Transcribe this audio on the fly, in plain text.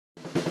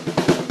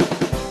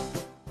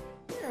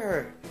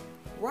here.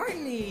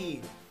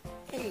 Riley.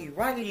 Hey,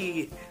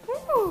 Riley.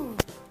 Ooh.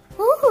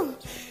 Ooh.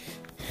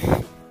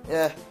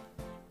 Yeah,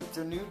 it's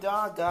a new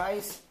dog,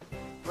 guys.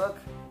 Look,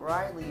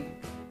 Riley.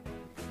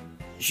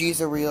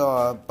 She's a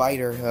real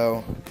biter,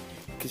 though.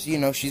 Because, you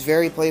know, she's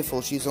very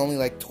playful. She's only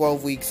like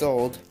 12 weeks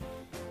old.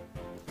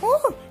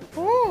 Oh,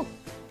 oh,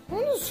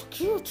 this is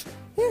cute.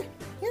 Here,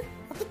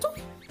 have the toy.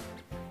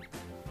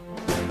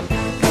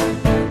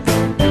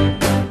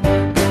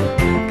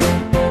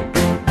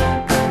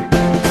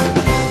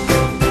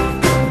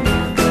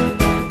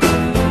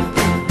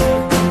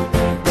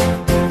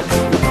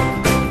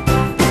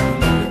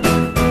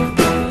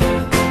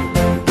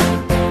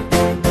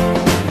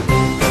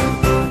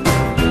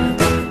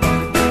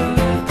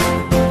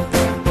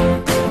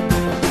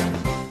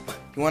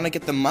 You want to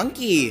get the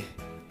monkey?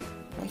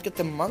 Let's get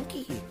the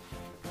monkey.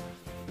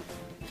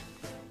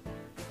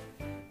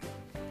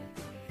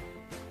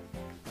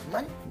 Come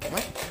on, come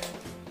on.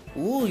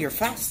 Ooh, you're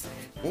fast.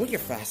 Ooh, you're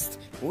fast.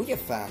 Ooh, you're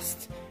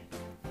fast.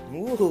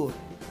 Ooh.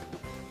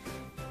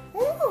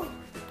 Ooh.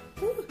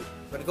 Ooh.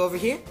 Wanna go over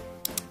here?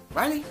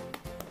 Riley.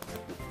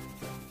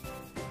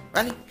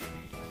 Riley.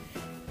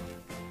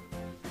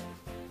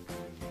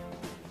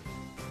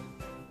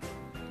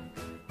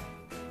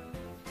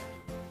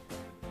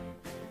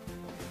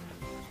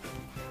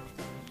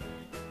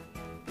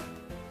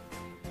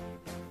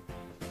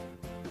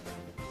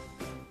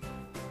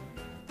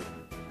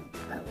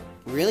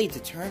 Really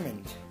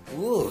determined.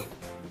 Ooh.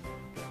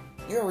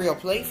 You're a real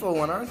playful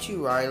one, aren't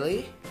you,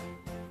 Riley?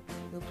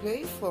 You're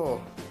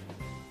playful.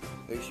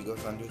 There she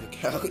goes under the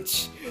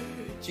couch.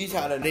 She's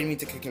had it. I didn't mean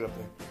to kick it up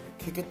there.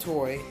 Kick a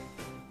toy,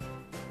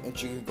 and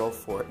she could go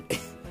for it.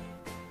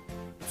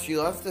 She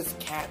loves this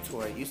cat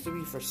toy. It used to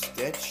be for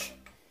Stitch.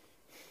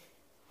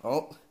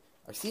 Oh,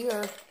 I see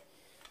her.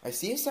 I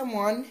see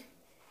someone.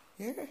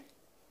 Here.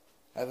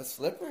 I have a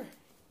slipper.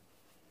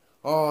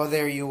 Oh,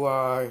 there you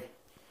are.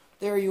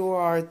 There you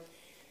are.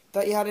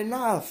 Thought you had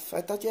enough.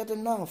 I thought you had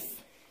enough.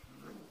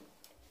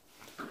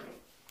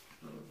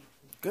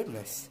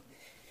 Goodness.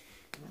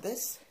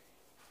 This.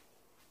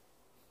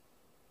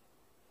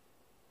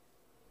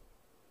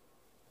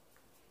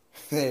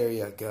 There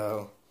you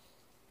go.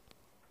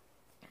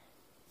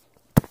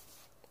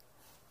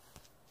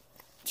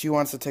 She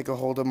wants to take a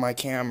hold of my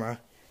camera.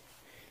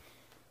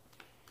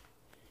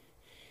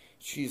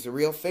 She's a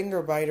real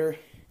finger biter.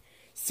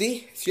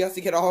 See? She has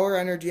to get all her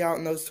energy out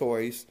in those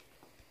toys.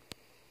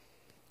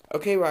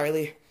 Okay,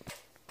 Riley.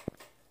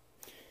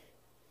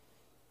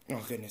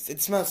 Oh, goodness.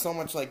 It smells so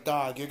much like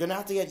dog. You're gonna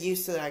have to get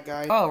used to that,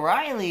 guy. Oh,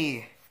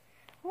 Riley.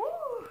 Woo.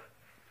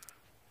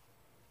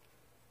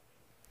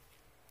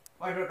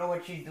 I don't know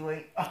what she's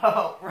doing.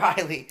 Oh,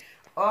 Riley.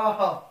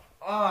 Oh,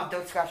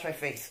 don't scratch my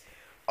face.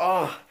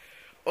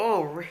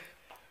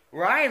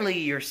 Riley,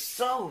 you're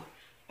so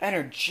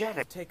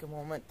energetic. Take a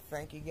moment to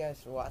thank you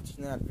guys for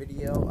watching that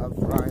video of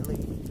Riley.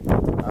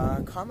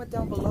 Comment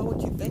down below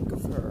what you think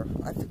of her.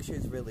 I think she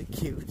was really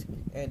cute.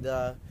 And,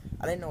 I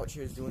didn't know what she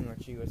was doing when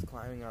she was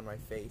climbing on my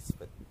face,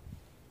 but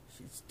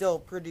she's still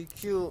pretty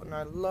cute, and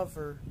I love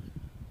her.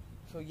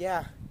 So,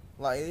 yeah,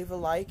 leave a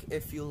like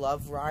if you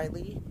love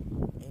Riley,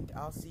 and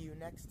I'll see you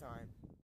next time.